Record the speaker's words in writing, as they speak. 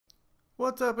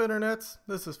What's up, internets?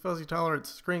 This is Fuzzy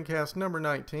Tolerance Screencast number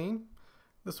 19.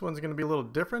 This one's going to be a little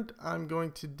different. I'm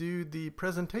going to do the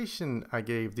presentation I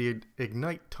gave, the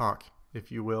Ignite talk,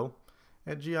 if you will,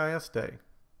 at GIS Day.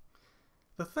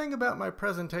 The thing about my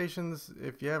presentations,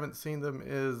 if you haven't seen them,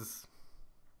 is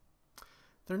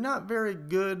they're not very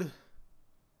good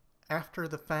after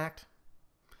the fact.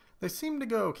 They seem to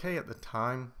go okay at the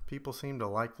time. People seem to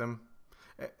like them.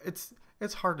 It's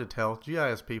hard to tell.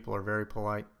 GIS people are very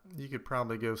polite. You could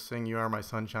probably go sing You Are My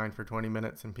Sunshine for 20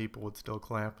 minutes and people would still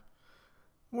clap.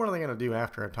 What are they going to do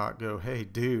after a talk? Go, hey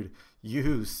dude,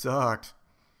 you sucked.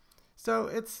 So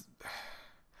it's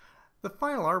the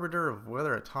final arbiter of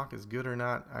whether a talk is good or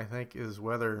not, I think, is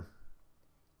whether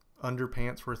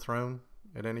underpants were thrown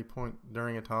at any point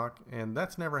during a talk, and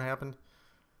that's never happened.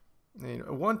 You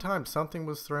know, one time something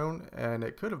was thrown and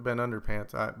it could have been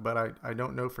underpants, but I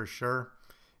don't know for sure.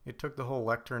 It took the whole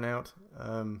lectern out,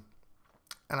 and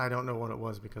I don't know what it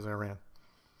was because I ran.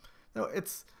 No,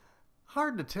 it's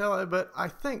hard to tell, but I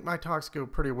think my talks go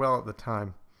pretty well at the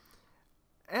time.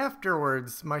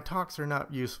 Afterwards, my talks are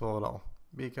not useful at all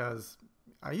because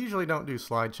I usually don't do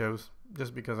slideshows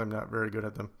just because I'm not very good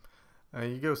at them.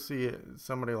 You go see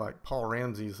somebody like Paul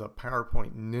Ramsey's a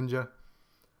PowerPoint ninja.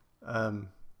 I'm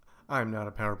not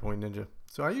a PowerPoint ninja,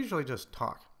 so I usually just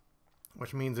talk,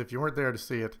 which means if you weren't there to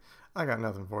see it, I got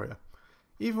nothing for you.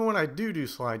 Even when I do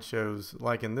slideshows,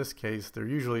 like in this case, they're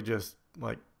usually just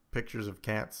like pictures of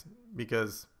cats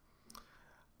because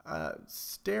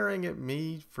staring at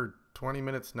me for 20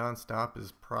 minutes nonstop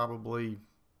is probably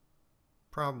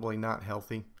not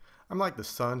healthy. I'm like the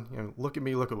sun, you know, look at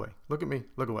me, look away, look at me,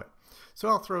 look away. So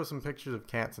I'll throw some pictures of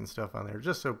cats and stuff on there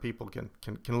just so people can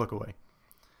look away.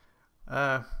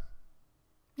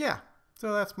 Yeah,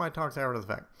 so that's my talks after the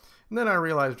fact. And then I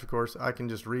realized, of course, I can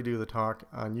just redo the talk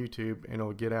on YouTube and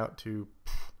it'll get out to,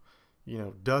 you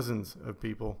know, dozens of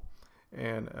people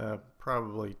and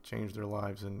probably change their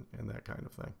lives and that kind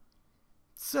of thing.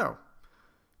 So,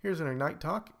 here's an Ignite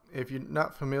talk. If you're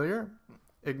not familiar,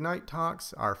 Ignite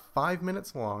talks are 5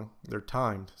 minutes long. They're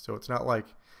timed, so it's not like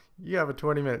you have a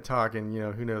 20-minute talk and, you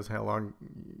know, who knows how long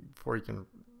before you can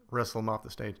wrestle them off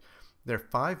the stage. They're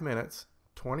 5 minutes,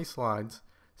 20 slides.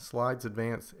 Slides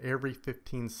advance every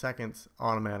 15 seconds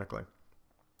automatically.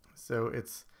 So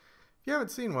if you haven't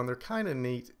seen one, they're kind of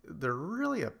neat. They're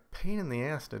really a pain in the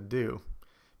ass to do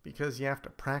because you have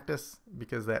to practice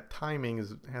because that timing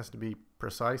has to be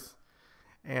precise.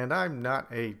 And I'm not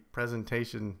a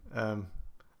presentation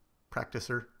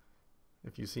practicer.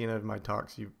 If you've seen any of my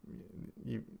talks,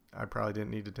 I probably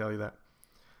didn't need to tell you that.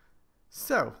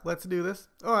 So let's do this.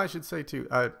 Oh, I should say too,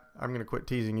 I'm going to quit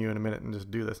teasing you in a minute and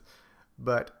just do this.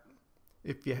 But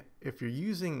if you're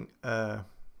using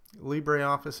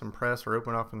LibreOffice Impress or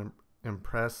OpenOffice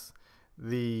Impress,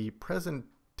 the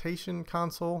presentation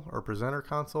console or presenter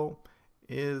console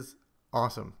is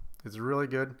awesome. It's really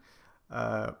good.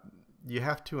 You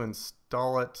have to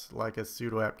install it like a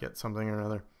sudo apt-get something or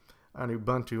another on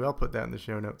Ubuntu. I'll put that in the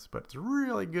show notes. But it's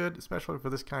really good, especially for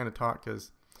this kind of talk,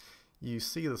 because you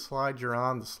see the slide you're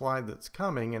on, the slide that's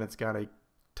coming, and it's got a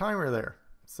timer there.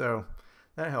 So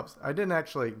that helps. I didn't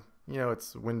actually, you know,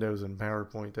 it's Windows and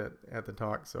PowerPoint at the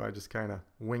talk, so I just kind of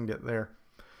winged it there.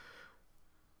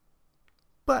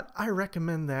 But I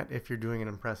recommend that if you're doing an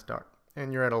Impress talk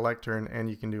and you're at a lectern and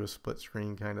you can do a split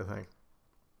screen kind of thing.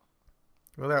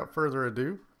 Without further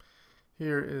ado,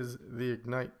 here is the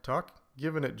Ignite talk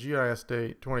given at GIS Day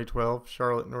 2012,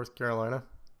 Charlotte, North Carolina,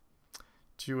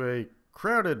 to a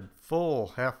crowded,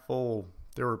 full, half full,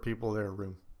 there were people there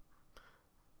room.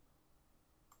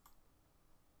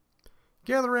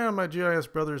 Gather around, my GIS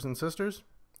brothers and sisters.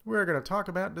 We're going to talk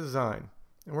about design.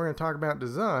 And we're going to talk about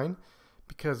design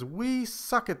because we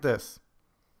suck at this.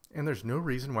 And there's no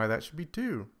reason why that should be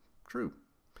true.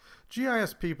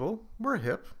 GIS people, we're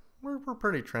hip. We're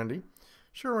pretty trendy.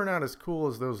 Sure, we're not as cool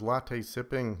as those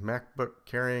latte-sipping,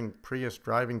 MacBook-carrying,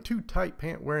 Prius-driving, too-tight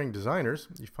pant-wearing designers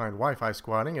you find Wi-Fi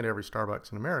squatting at every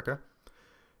Starbucks in America.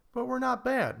 But we're not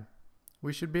bad.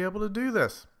 We should be able to do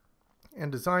this. And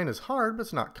design is hard, but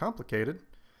it's not complicated.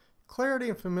 Clarity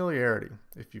and familiarity.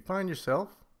 If you find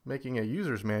yourself making a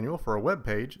user's manual for a web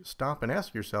page, stop and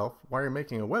ask yourself why you're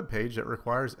making a web page that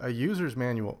requires a user's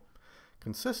manual.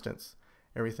 Consistency.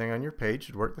 Everything on your page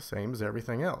should work the same as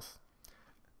everything else.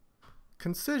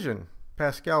 Concision.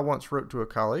 Pascal once wrote to a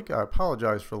colleague, I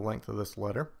apologize for the length of this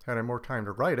letter. Had I more time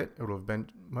to write it, it would have been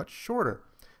much shorter.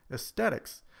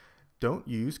 Aesthetics. Don't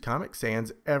use Comic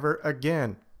Sans ever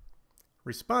again.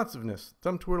 Responsiveness.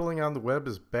 Thumb twiddling on the web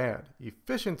is bad.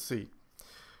 Efficiency.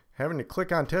 Having to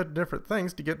click on 10 different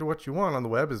things to get to what you want on the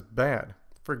web is bad.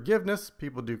 Forgiveness,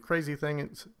 people do crazy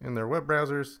things in their web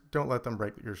browsers. Don't let them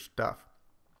break your stuff.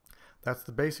 That's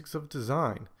the basics of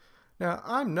design. Now,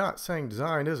 I'm not saying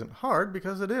design isn't hard,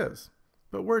 because it is.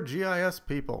 But we're GIS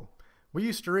people. We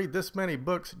used to read this many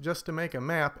books just to make a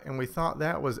map, and we thought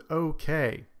that was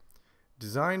okay.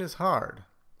 Design is hard,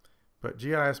 but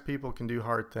GIS people can do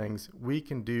hard things. We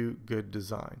can do good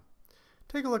design.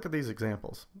 Take a look at these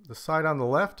examples. The side on the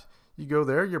left, you go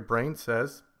there, your brain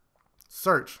says,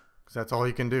 search, because that's all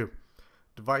you can do.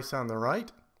 Device on the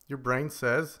right, your brain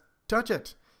says, touch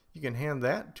it. You can hand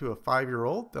that to a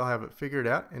 5-year-old. They'll have it figured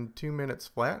out in 2 minutes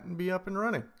flat and be up and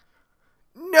running.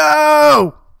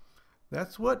 No!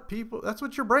 That's what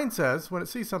your brain says when it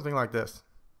sees something like this.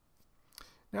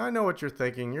 Now I know what you're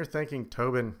thinking. You're thinking,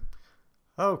 Tobin,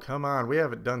 oh come on, we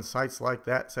haven't done sites like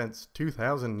that since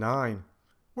 2009.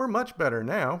 We're much better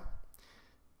now.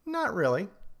 Not really.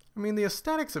 I mean, the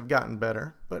aesthetics have gotten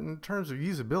better, but in terms of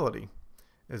usability,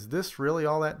 is this really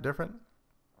all that different?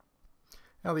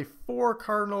 Now, the 4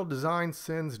 cardinal design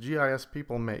sins GIS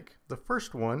people make. The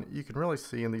first one you can really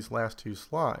see in these last 2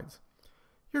 slides.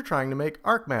 You're trying to make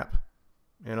ArcMap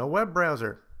in a web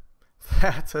browser.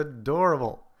 That's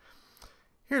adorable.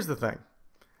 Here's the thing.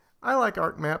 I like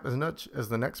ArcMap as much as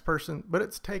the next person, but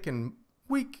it's taken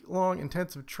week-long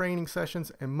intensive training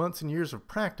sessions and months and years of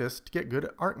practice to get good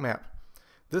at ArcMap.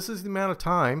 This is the amount of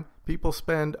time people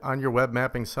spend on your web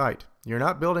mapping site. You're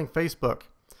not building Facebook.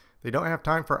 They don't have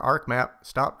time for ArcMap.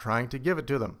 Stop trying to give it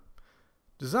to them.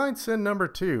 Design sin number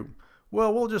 2.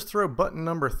 Well, we'll just throw button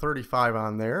number 35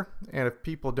 on there, and if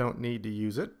people don't need to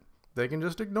use it, they can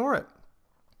just ignore it.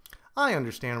 I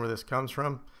understand where this comes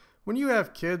from. When you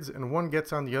have kids and one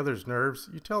gets on the other's nerves,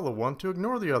 you tell the one to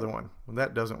ignore the other one. When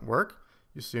that doesn't work,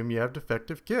 you assume you have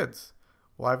defective kids.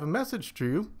 Well, I have a message to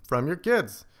you from your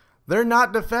kids. They're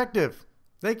not defective.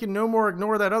 They can no more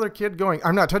ignore that other kid going,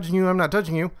 I'm not touching you, I'm not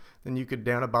touching you, than you could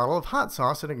down a bottle of hot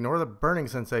sauce and ignore the burning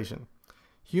sensation.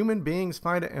 Human beings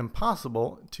find it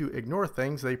impossible to ignore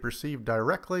things they perceive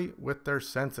directly with their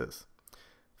senses.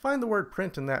 Find the word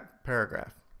print in that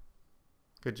paragraph.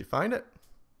 Could you find it?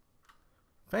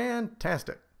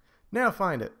 Fantastic. Now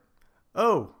find it.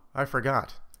 Oh, I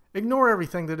forgot. Ignore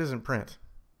everything that isn't print.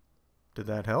 Did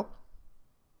that help?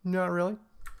 Not really.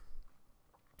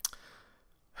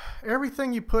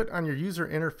 Everything you put on your user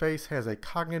interface has a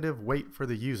cognitive weight for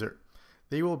the user.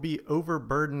 They will be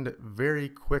overburdened very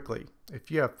quickly. If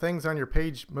you have things on your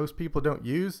page most people don't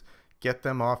use, get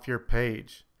them off your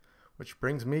page. Which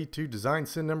brings me to design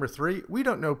sin number 3. We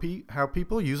don't know how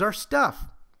people use our stuff.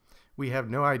 We have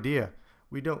no idea.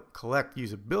 We don't collect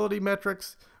usability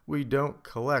metrics. We don't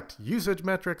collect usage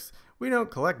metrics. We don't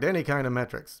collect any kind of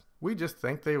metrics. We just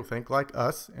think they think like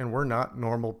us, and we're not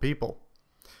normal people.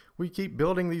 We keep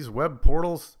building these web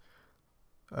portals.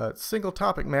 Single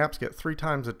topic maps get 3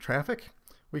 times the traffic.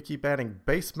 We keep adding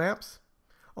base maps.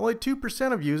 Only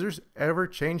 2% of users ever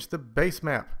change the base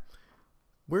map.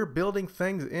 We're building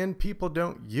things in people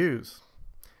don't use.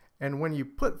 And when you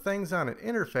put things on an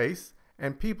interface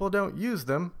and people don't use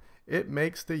them, it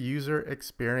makes the user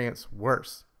experience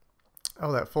worse.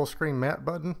 Oh, that full screen map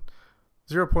button,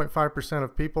 0.5%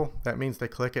 of people, that means they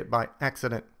click it by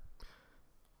accident.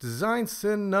 Design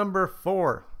sin number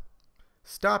 4.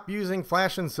 Stop using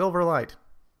Flash and Silverlight.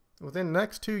 Within the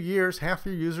next 2 years, half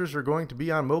your users are going to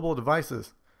be on mobile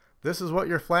devices. This is what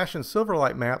your Flash and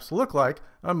Silverlight maps look like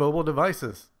on mobile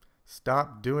devices.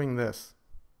 Stop doing this.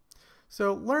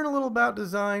 So learn a little about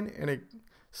design and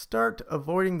start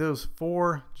avoiding those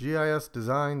 4 GIS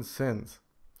design sins.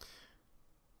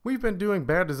 We've been doing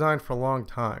bad design for a long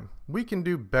time. We can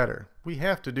do better. We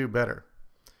have to do better.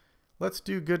 Let's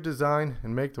do good design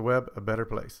and make the web a better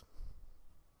place.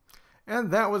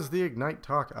 And that was the Ignite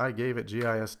talk I gave at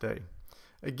GIS Day.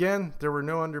 Again, there were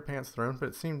no underpants thrown, but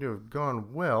it seemed to have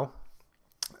gone well.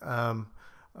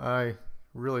 I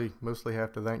really mostly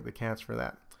have to thank the cats for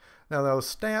that. Now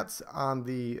those stats on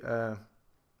the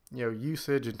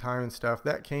usage and time and stuff,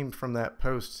 that came from that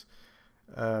post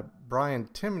Brian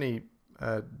Timoney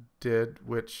did,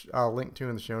 which I'll link to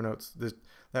in the show notes.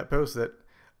 That post that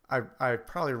I've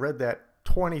probably read that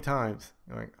 20 times.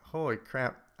 I'm like, holy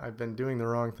crap, I've been doing the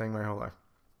wrong thing my whole life.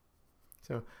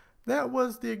 So that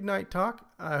was the Ignite talk.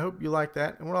 I hope you like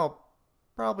that. And what I'll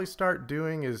probably start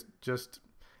doing is just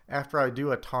after I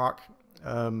do a talk,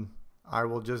 I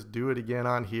will just do it again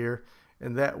on here.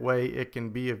 And that way it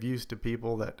can be of use to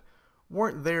people that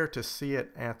weren't there to see it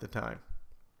at the time.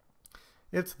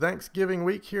 It's Thanksgiving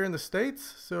week here in the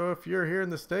States. So if you're here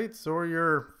in the States or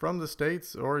you're from the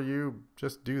States or you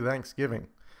just do Thanksgiving,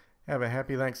 have a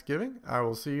happy Thanksgiving. I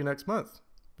will see you next month.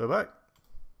 Bye-bye.